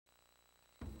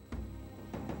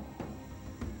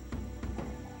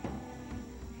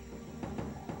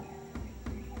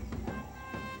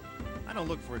I don't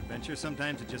look for adventure,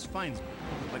 sometimes it just finds me.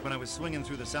 Like when I was swinging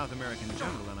through the South American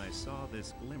jungle and I saw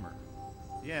this glimmer.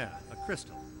 Yeah, a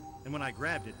crystal. And when I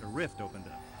grabbed it, a rift opened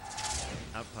up.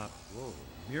 Out popped, whoa,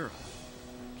 Mira.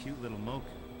 A cute little Moku.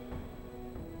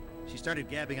 She started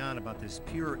gabbing on about this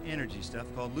pure energy stuff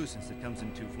called lucence that comes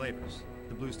in 2 flavors.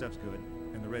 The blue stuff's good,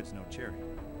 and the red's no cherry.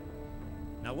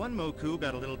 Now one Moku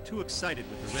got a little too excited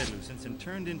with the red lucence and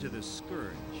turned into the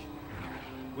Scourge.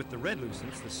 With the red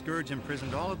lucence, the Scourge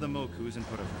imprisoned all of the Mokus and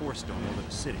put a force stone over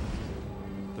the city.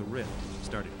 The rift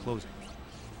started closing.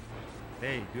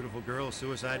 Hey, beautiful girl,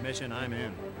 suicide mission, I'm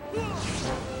in.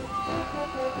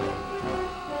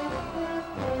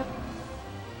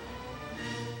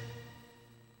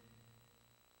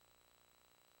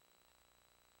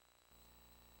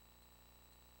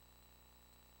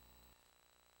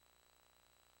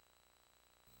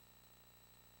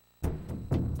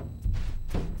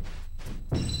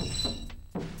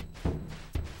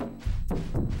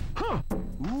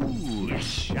 Ooh,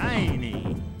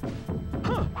 shiny.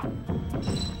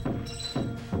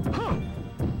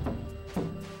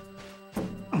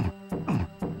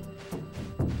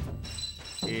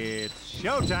 It's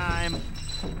showtime.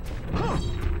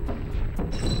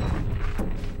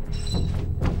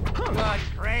 Good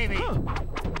gravy.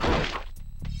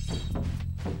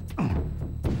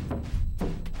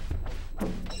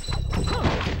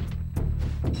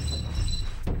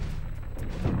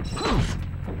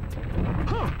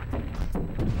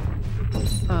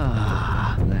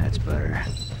 Ah, that's better.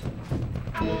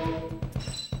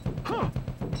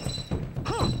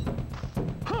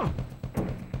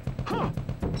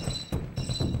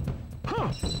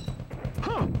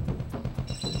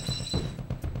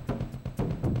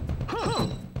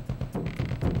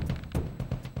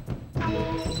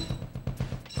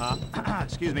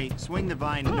 Excuse me, swing the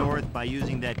vine north by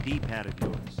using that D-pad of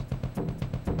yours.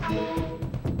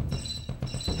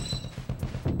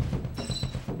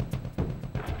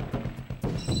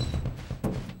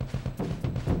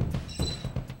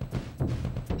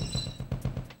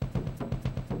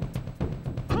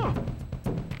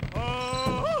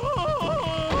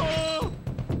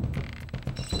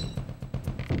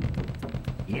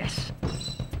 Yes.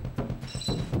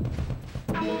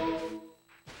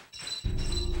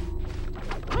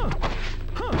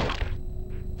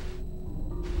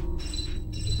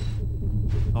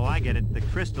 Oh, I get it. The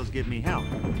crystals give me help.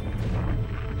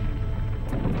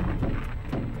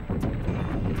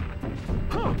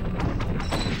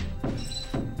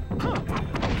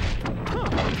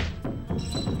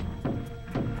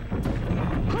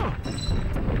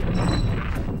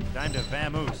 Time to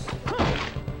vamoose.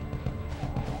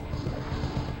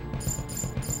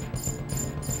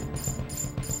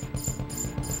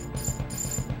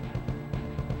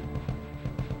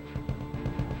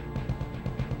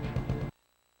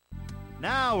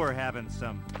 Now we're having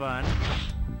some fun.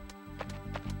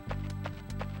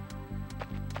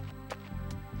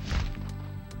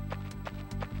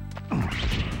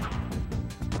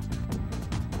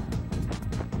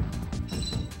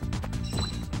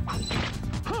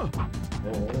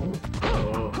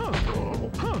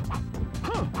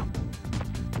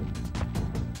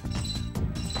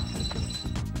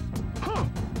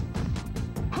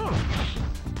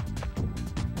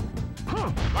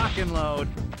 Lock and load.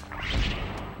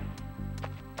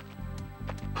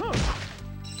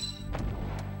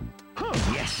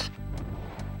 Yes.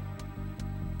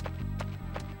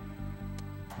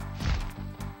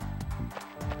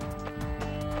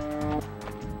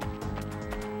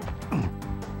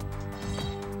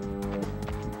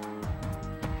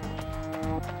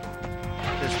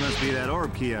 This must be that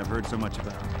orb key I've heard so much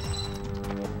about.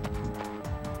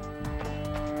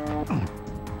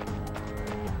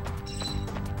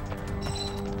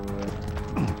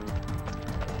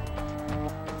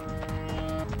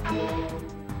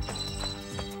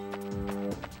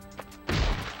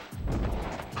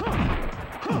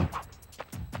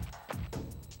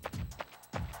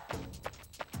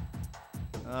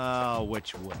 Oh,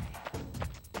 which way?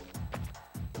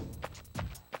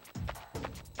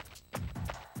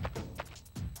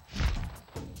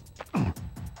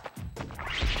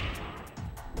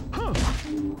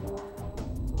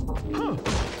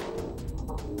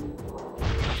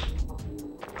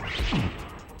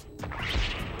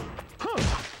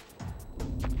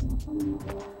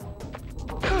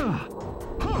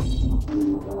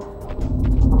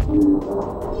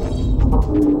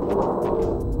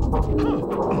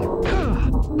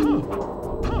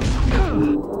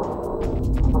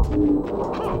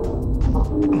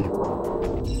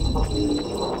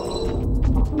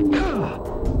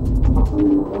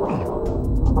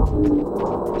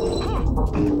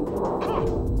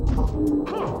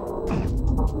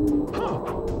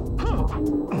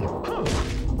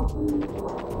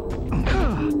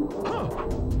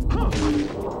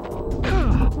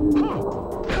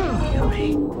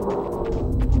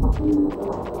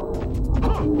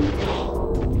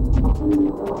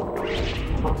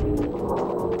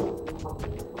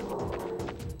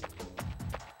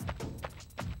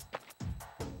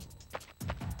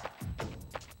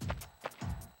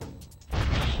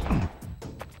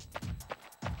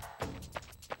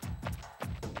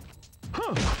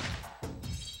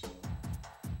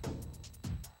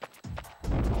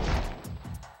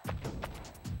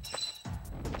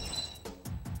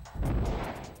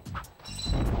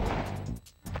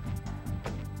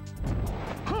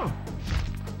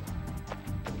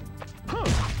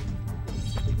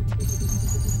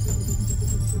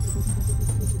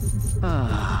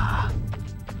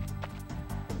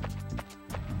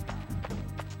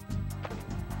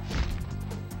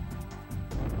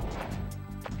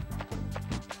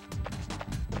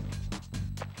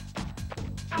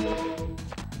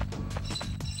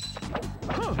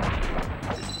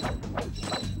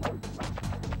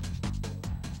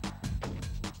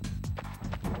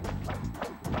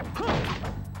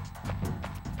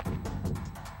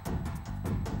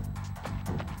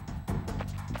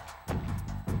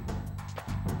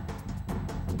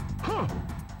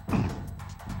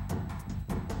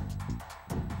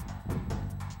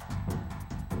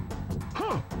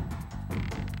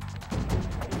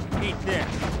 Eat this.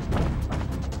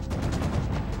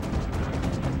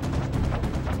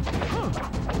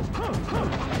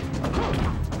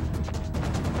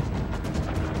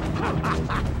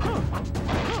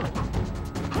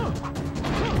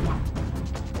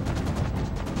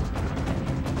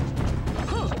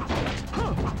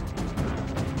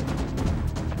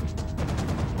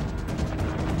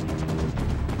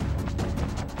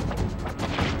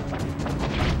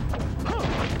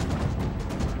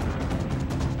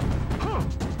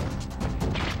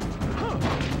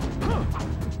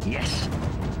 Yes.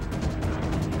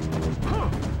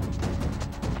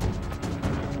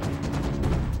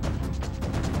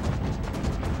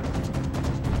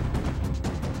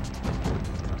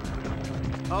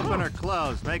 Open or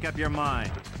close, make up your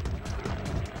mind.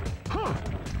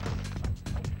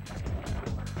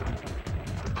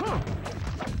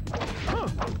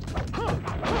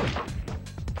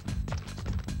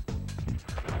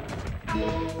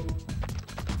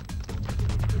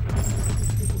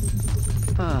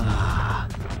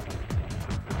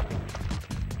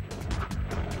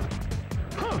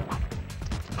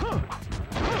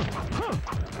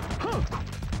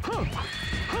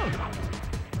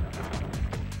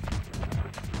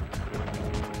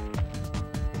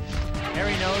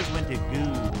 Harry knows when to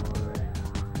goo.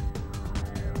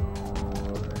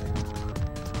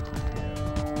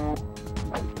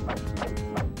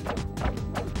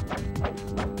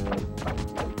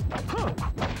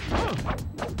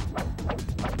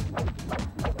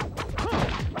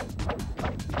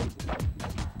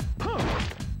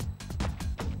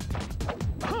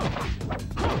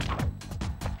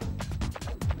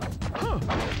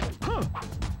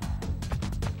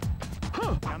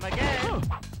 Come again.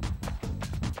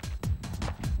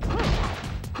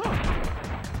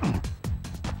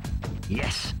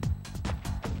 Yes.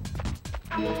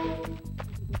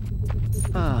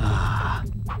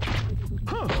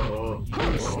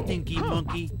 You stinky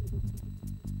monkey.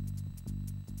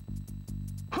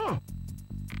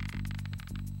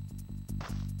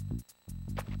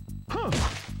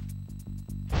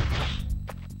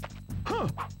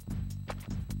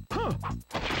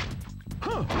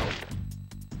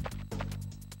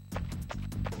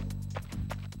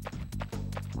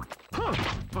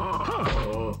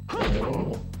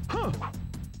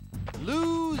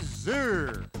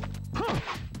 Loser.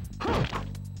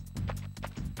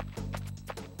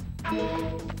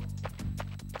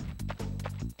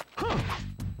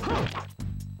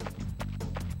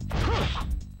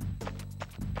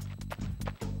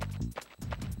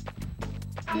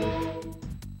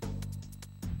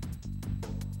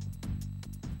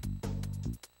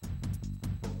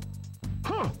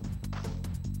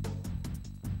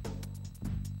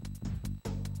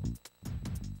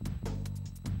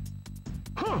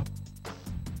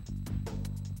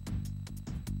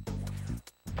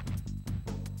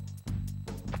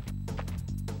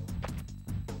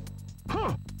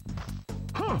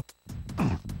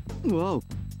 Whoa.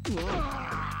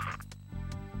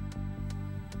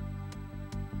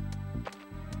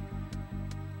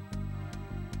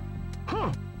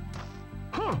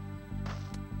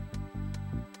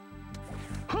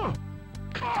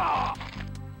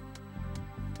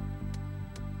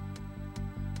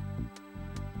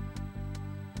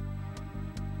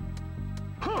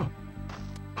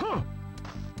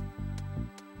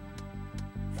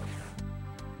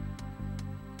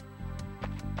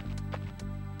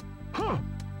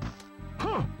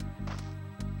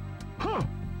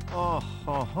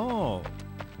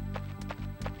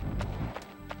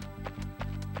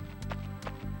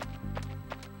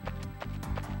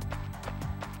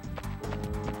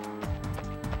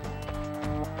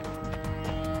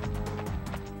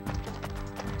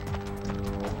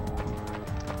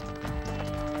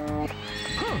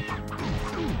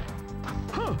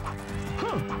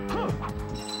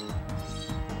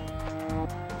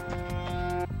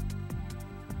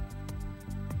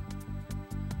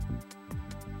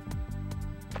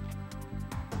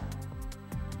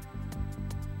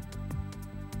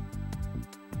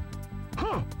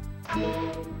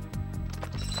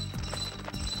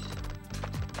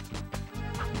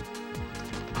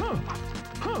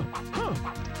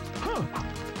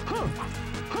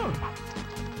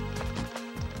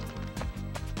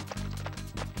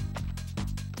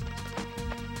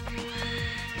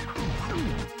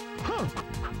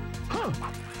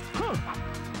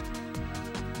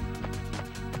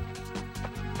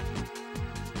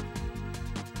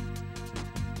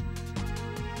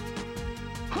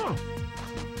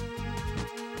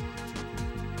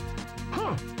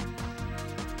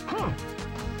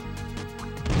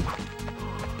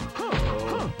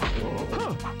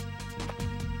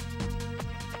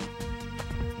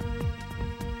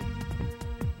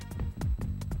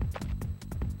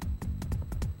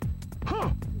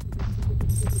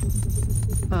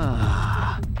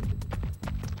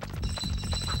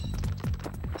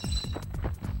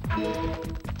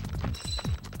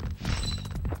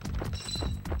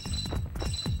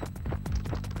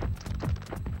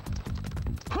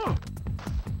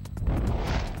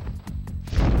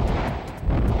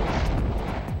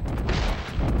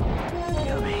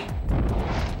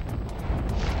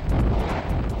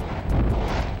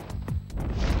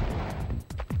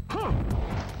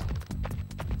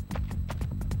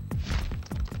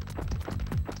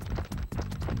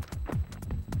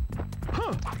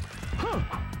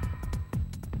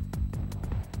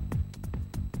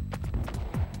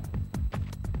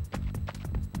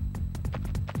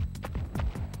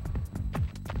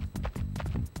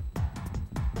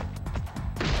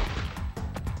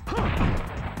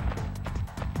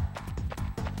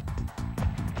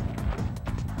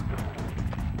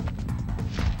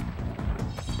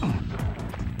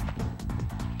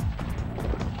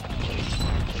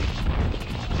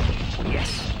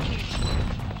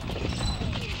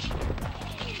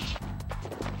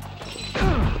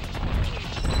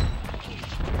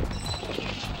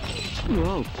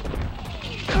 Whoa.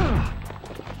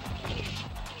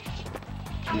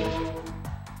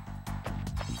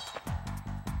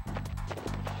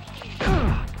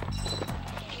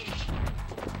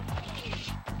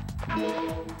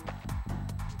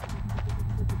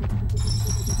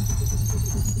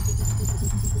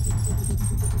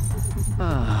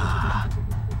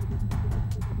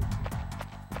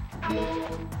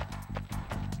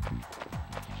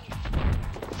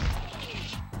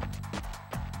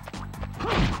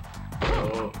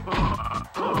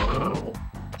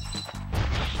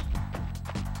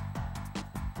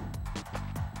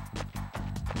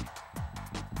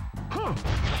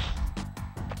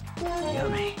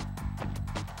 Yummy.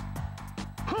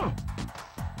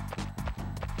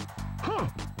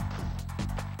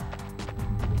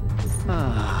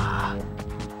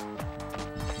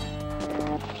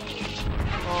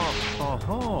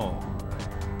 Oh.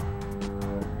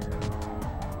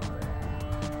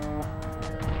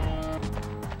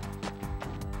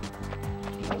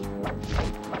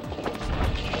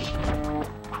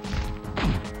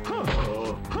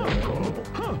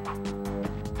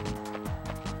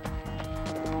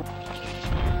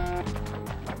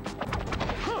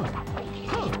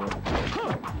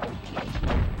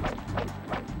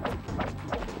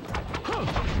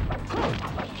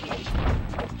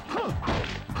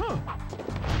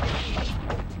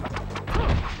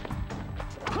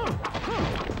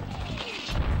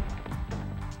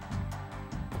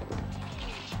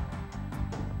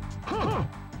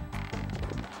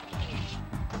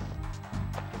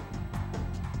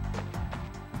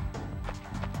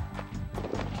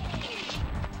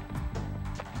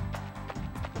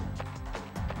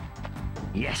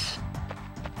 Yes.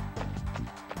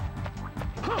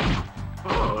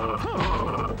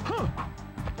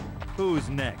 Who's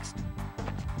next?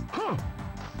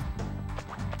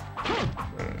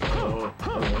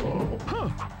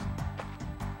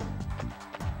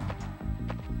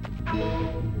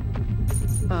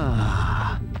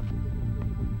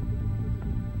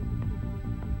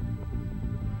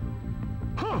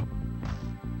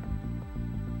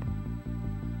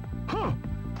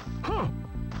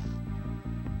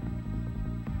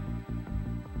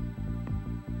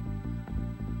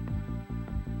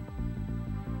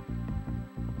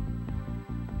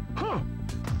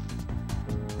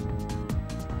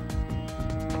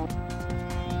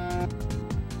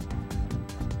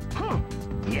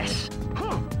 Yes.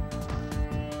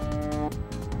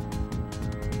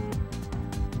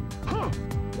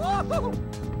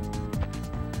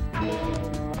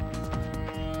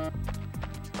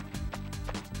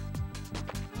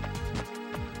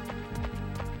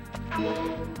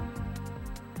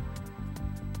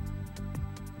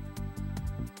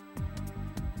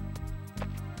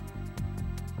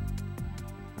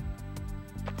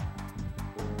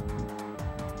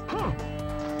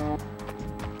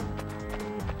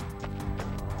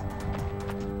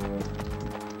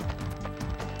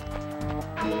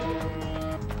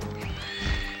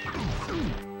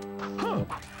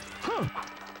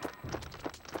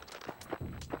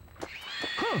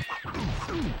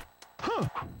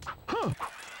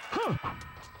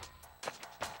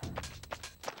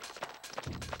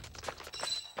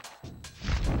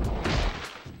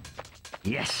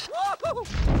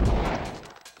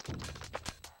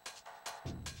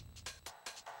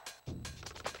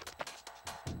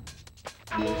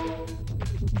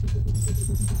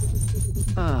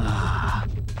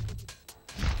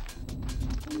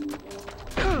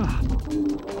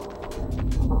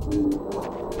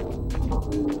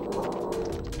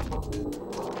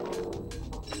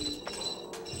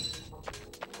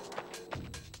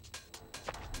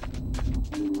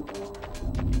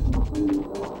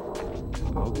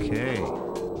 Okay.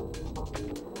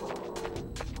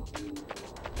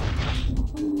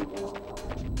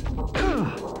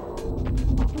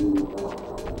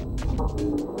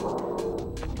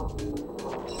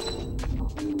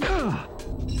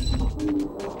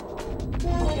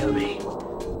 Yummy.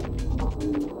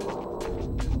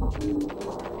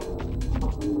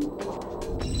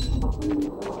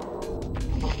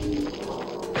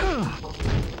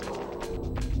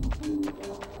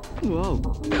 Whoa.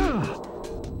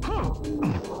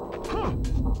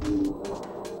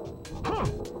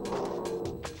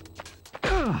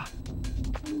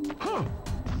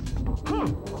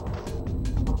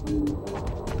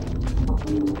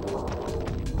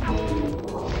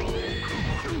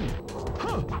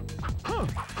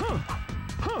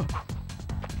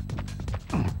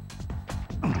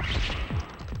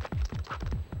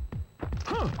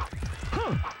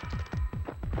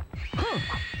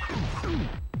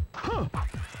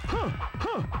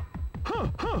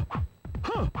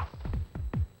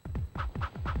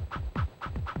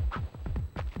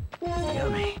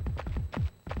 Yummy.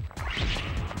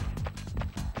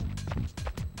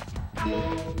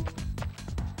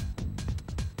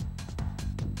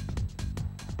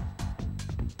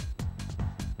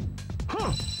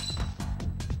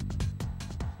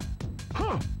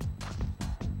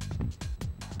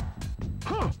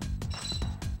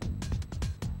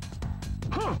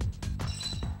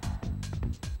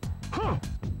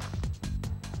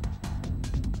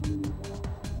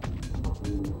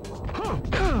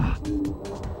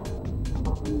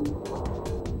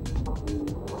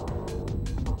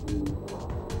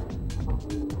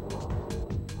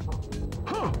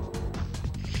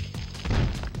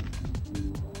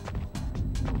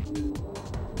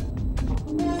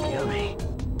 Yummy.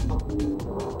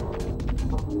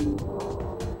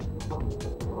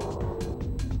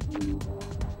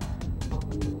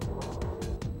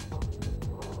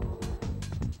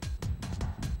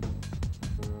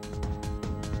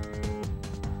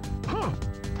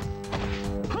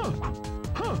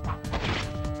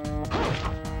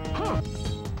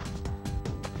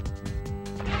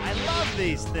 I love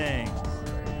these things.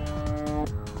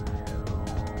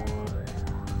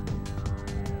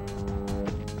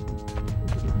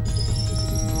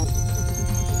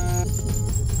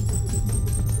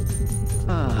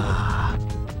 Ah.